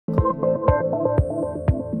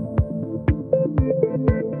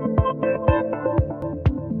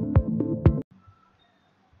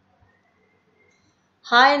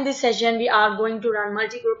Hi, in this session we are going to run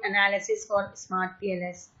multi-group analysis for SMART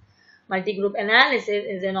PLS. Multi-group analysis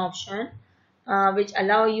is an option which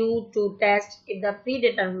allow you to test if the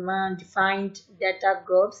predetermined defined data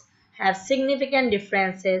groups have significant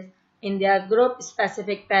differences in their group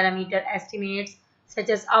specific parameter estimates such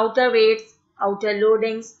as outer weights, outer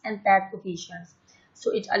loadings and path coefficients.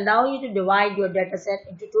 So it allows you to divide your data set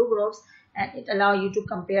into two groups and it allows you to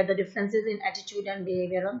compare the differences in attitude and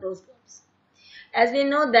behavior of those groups. As we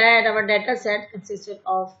know that our data set consisted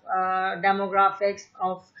of demographics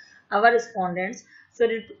of our respondents. So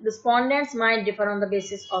the respondents might differ on the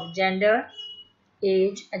basis of gender,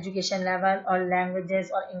 age, education level, or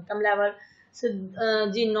languages or income level. So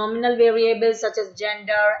the nominal variables such as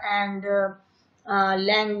gender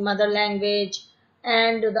and mother language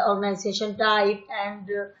and the organization type and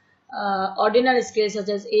ordinal scales such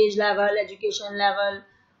as age level, education level,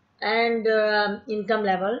 and income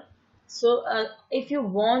level. So if you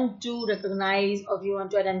want to recognize or if you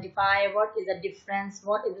want to identify what is the difference,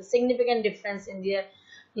 what is the significant difference in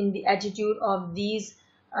the attitude of these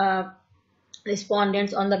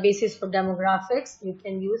respondents on the basis of demographics, you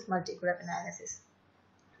can use multi-group analysis.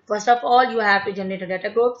 First of all, you have to generate a data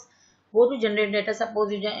groups. Go to generate data.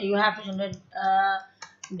 Suppose you have to generate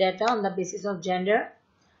data on the basis of gender.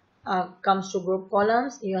 Comes to group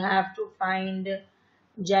columns, you have to find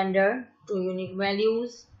gender, two unique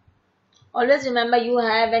values. Always remember, you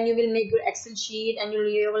have, when you will make your Excel sheet and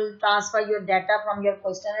you will transfer your data from your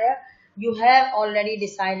questionnaire, you have already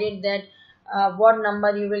decided that what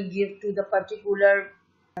number you will give to the particular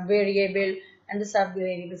variable and the sub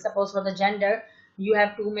variable. Suppose for the gender, you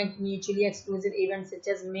have two mutually exclusive events such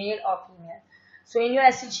as male or female. So in your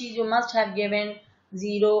Excel sheet, you must have given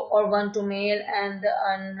 0 or 1 to male and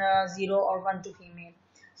 0 or 1 to female.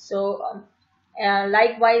 So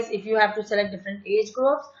likewise, if you have to select different age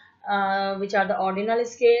groups, which are the ordinal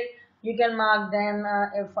scale, you can mark them.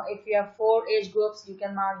 If you have 4 age groups, you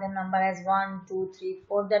can mark the number as 1, 2, 3,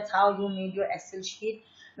 4. That's how you made your Excel sheet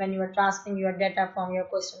when you are transferring your data from your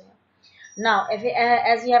questionnaire. Now,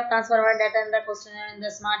 as we have transferred our data in the questionnaire in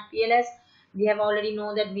the SMART PLS, we have already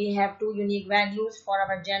know that we have two unique values for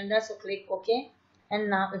our gender. So click OK, and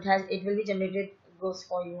now it will be generated groups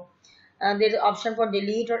for you. There is an option for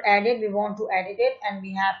delete or edit. We want to edit it, and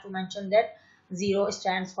we have to mention that 0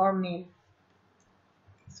 stands for male.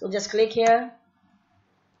 So just click here,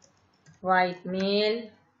 write male.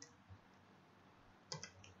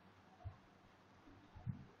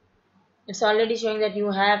 It's already showing that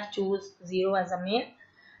you have choose 0 as a male.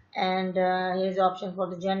 And here's the option for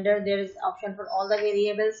the gender. There is option for all the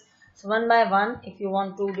variables. So one by one, if you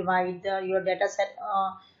want to divide your data set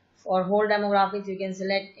for whole demographics, you can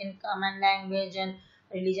select income and language and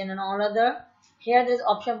religion and all other. Here there's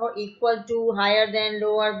option for equal to, higher than,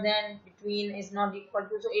 lower than, between, is not equal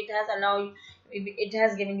to. So it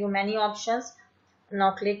has given you many options. Now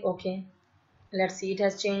click OK. Let's see, it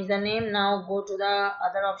has changed the name. Now go to the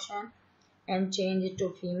other option and change it to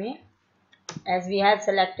female. As we had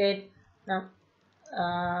selected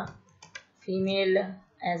female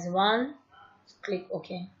as 1, click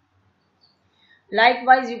OK.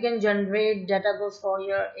 Likewise, you can generate data groups for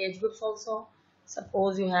your age groups also.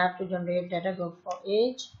 Suppose you have to generate data group for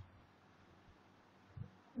age.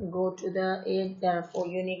 Go to the age. There are 4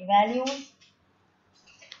 unique values.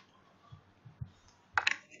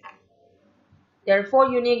 There are 4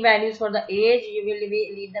 unique values for the age. You will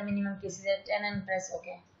leave the minimum cases at 10 and press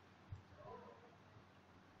OK.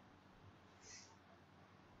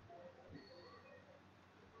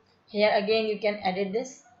 Here again you can edit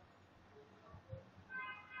this.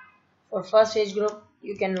 For first age group,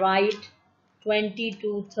 you can write 20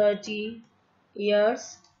 to 30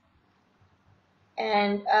 years,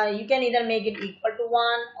 and you can either make it equal to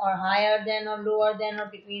 1 or higher than or lower than or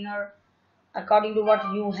between or according to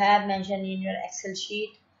what you have mentioned in your Excel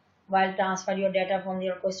sheet while transfer your data from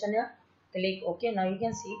your questionnaire. Click OK. Now you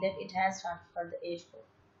can see that it has transferred the age group.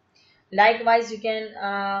 Likewise, you can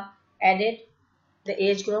edit the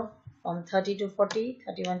age group from 30 to 40,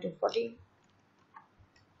 31 to 40.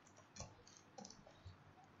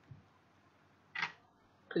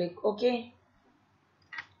 Click OK.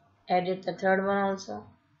 Edit the third one also.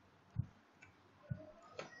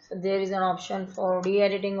 So there is an option for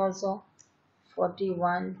re-editing also,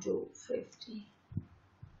 41 to 50.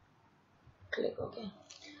 Click OK.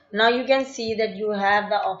 Now you can see that you have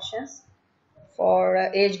the options for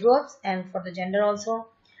age groups and for the gender also.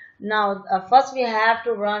 Now first we have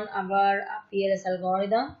to run our PLS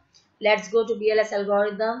algorithm. Let's go to BLS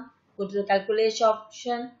algorithm. Go to the calculation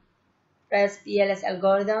option. Press PLS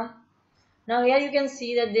algorithm. Now here you can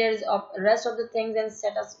see that there is rest of the things and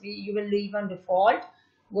setups you will leave on default.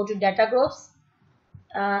 go to data groups,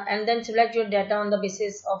 and then select your data on the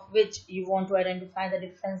basis of which you want to identify the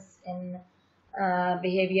difference in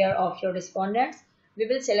behavior of your respondents. We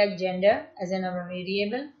will select gender as another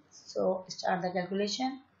variable. So start the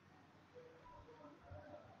calculation.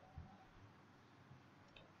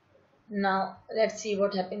 Now let's see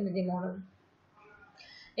what happened with the model.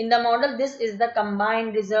 In the model, this is the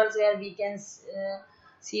combined results where we can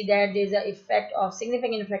see that there is a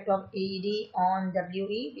significant effect of AED on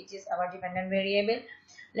WE, which is our dependent variable.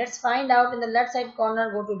 Let's find out. In the left side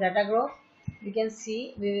corner, go to data group. We can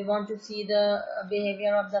see we want to see the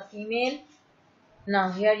behavior of the female.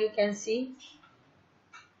 Now here you can see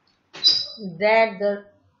that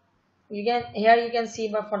you can see,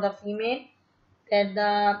 but for the female, that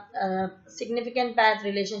the significant path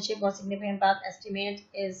relationship or significant path estimate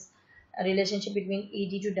is a relationship between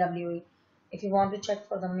ED to WE. If you want to check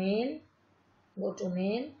for the male, go to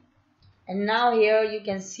male, and now here you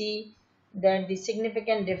can see that the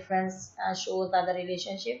significant difference shows by the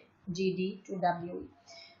relationship GD to WE.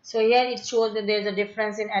 So here it shows that there is a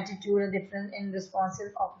difference in attitude, a difference in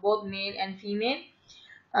responses of both male and female.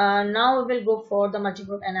 Now we will go for the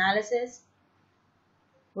multi-group analysis.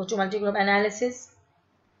 Go to multi-group analysis.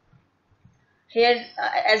 Here,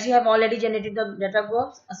 as you have already generated the data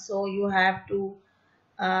groups, so you have to,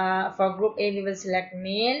 for group A, we will select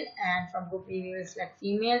male, and from group B, we will select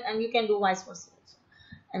female, and you can do vice versa also.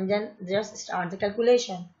 And then just start the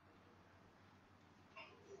calculation.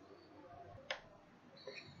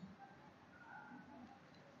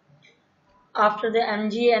 After the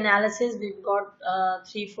MGA analysis, we've got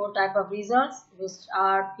 3-4 type of results, which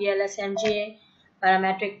are PLS MGA,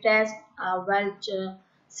 parametric test, Welch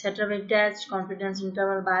Satterwhite test, confidence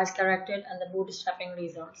interval bias corrected, and the bootstrapping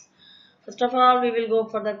results. First of all, we will go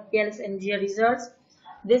for the PLS MGA results.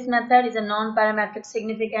 This method is a non-parametric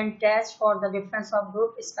significant test for the difference of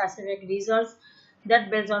group specific results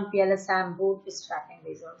that builds on PLS-AM bootstrapping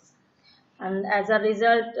results. And as a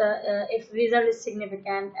result, if result is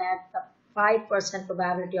significant at the 5%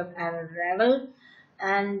 probability of error level,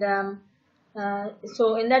 and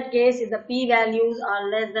so in that case, if the p-values are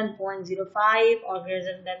less than 0.05 or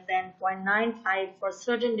greater than 0.95 for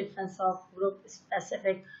certain difference of group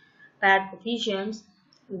specific paired coefficients,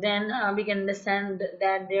 then we can understand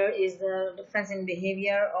that there is the difference in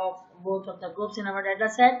behavior of both of the groups in our data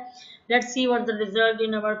set. Let's see what the result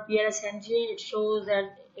in our PLS MGA. It shows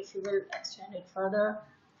that, if you will extend it further,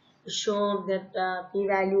 it shows that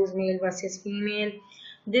p-values male versus female.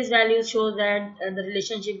 This value shows that the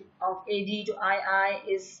relationship of AD to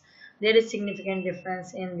II is, there is significant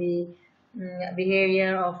difference in the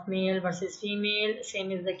behavior of male versus female.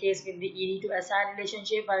 Same is the case with the ED to SI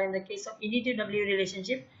relationship, or in the case of ED to W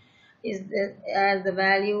relationship, is as the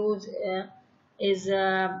values is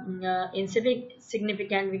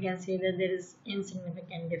insignificant, we can say that there is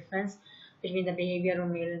insignificant difference between the behavior of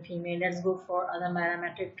male and female. Let's go for other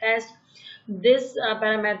parametric test. This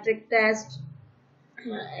parametric test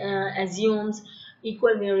assumes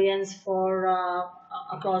equal variance for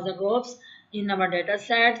across the groups in our data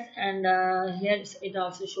sets, and here it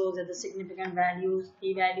also shows that the significant values,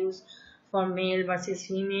 p-values for male versus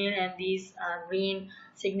female, and these green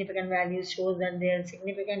significant values shows that there is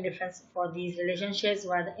significant difference for these relationships,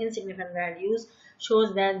 while the insignificant values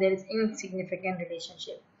shows that there is insignificant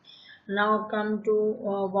relationship. Now come to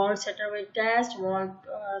Wald Satterwhite test. Wald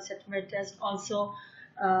Satterwhite test also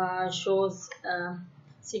shows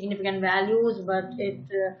significant values, but it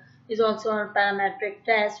is also a parametric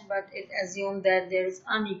test, but it assumes that there is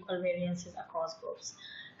unequal variances across groups.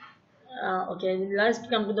 Okay, let's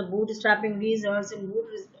come to the bootstrapping results. In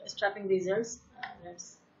bootstrapping results,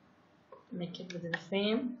 let's make it within the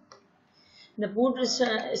frame. The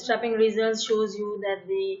bootstrapping results shows you that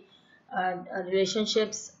the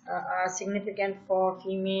relationships are significant for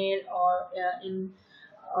female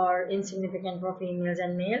or insignificant for females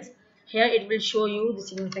and males. Here it will show you the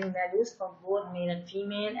significant values for both male and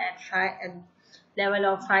female at level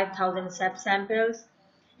of 5,000 subsamples.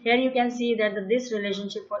 Here you can see that this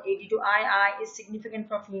relationship for AD to II is significant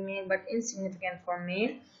for female but insignificant for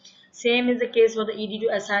male. Same is the case for the ED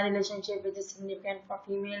to SI relationship, which is significant for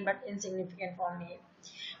female but insignificant for male.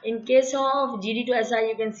 In case of GD to SI,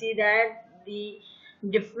 you can see that the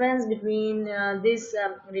difference between this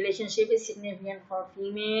relationship is significant for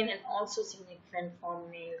female and also significant for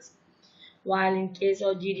males. While in case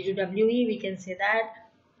of GD to WE, we can say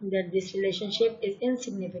that this relationship is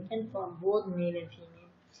insignificant for both male and female.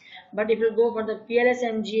 But if you go for the PLS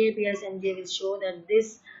MGA will show that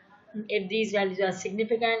if these values are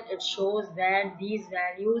significant, it shows that these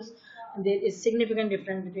values, there is significant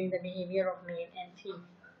difference between the behavior of male and female.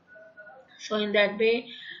 So in that way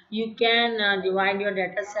you can divide your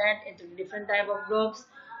data set into different type of groups.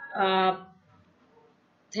 uh,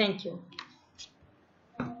 thank you.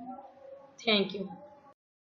 Thank you.